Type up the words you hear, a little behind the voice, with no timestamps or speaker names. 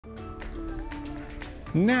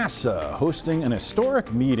NASA hosting an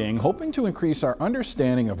historic meeting hoping to increase our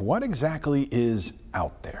understanding of what exactly is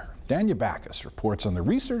out there. Danya Backus reports on the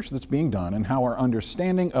research that's being done and how our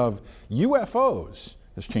understanding of UFOs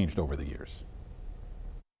has changed over the years.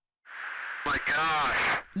 Oh my gosh.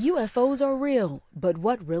 UFOs are real, but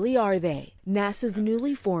what really are they? NASA's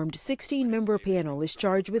newly formed 16-member panel is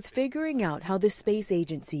charged with figuring out how the space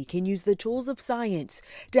agency can use the tools of science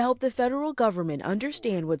to help the federal government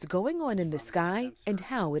understand what's going on in the sky and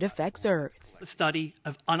how it affects Earth. The study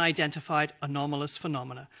of unidentified anomalous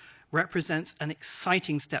phenomena represents an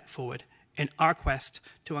exciting step forward in our quest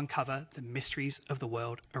to uncover the mysteries of the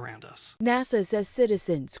world around us. NASA says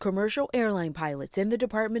citizens, commercial airline pilots, and the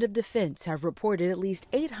Department of Defense have reported at least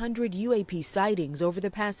 800 UAP sightings over the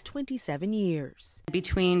past 27 years.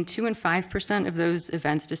 Between 2 and 5% of those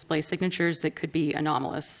events display signatures that could be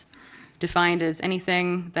anomalous, defined as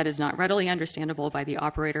anything that is not readily understandable by the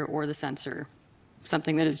operator or the sensor,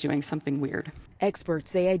 something that is doing something weird. Experts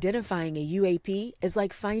say identifying a UAP is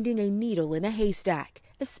like finding a needle in a haystack,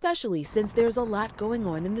 especially since there's a lot going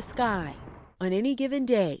on in the sky. On any given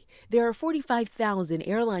day, there are 45,000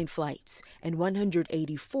 airline flights and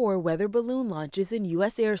 184 weather balloon launches in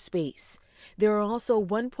U.S. airspace. There are also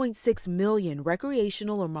 1.6 million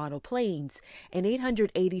recreational or model planes and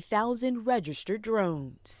 880,000 registered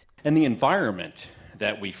drones. And the environment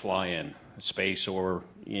that we fly in, space or,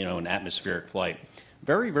 an atmospheric flight,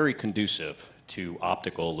 very, very conducive to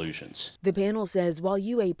optical illusions. The panel says while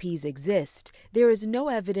UAPs exist, there is no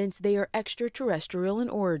evidence they are extraterrestrial in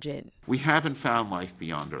origin. We haven't found life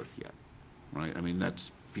beyond Earth yet, right? I mean,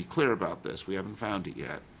 let's be clear about this. We haven't found it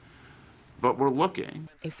yet, but we're looking.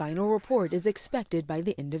 A final report is expected by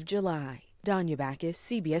the end of July. Danya Backus,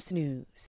 CBS News.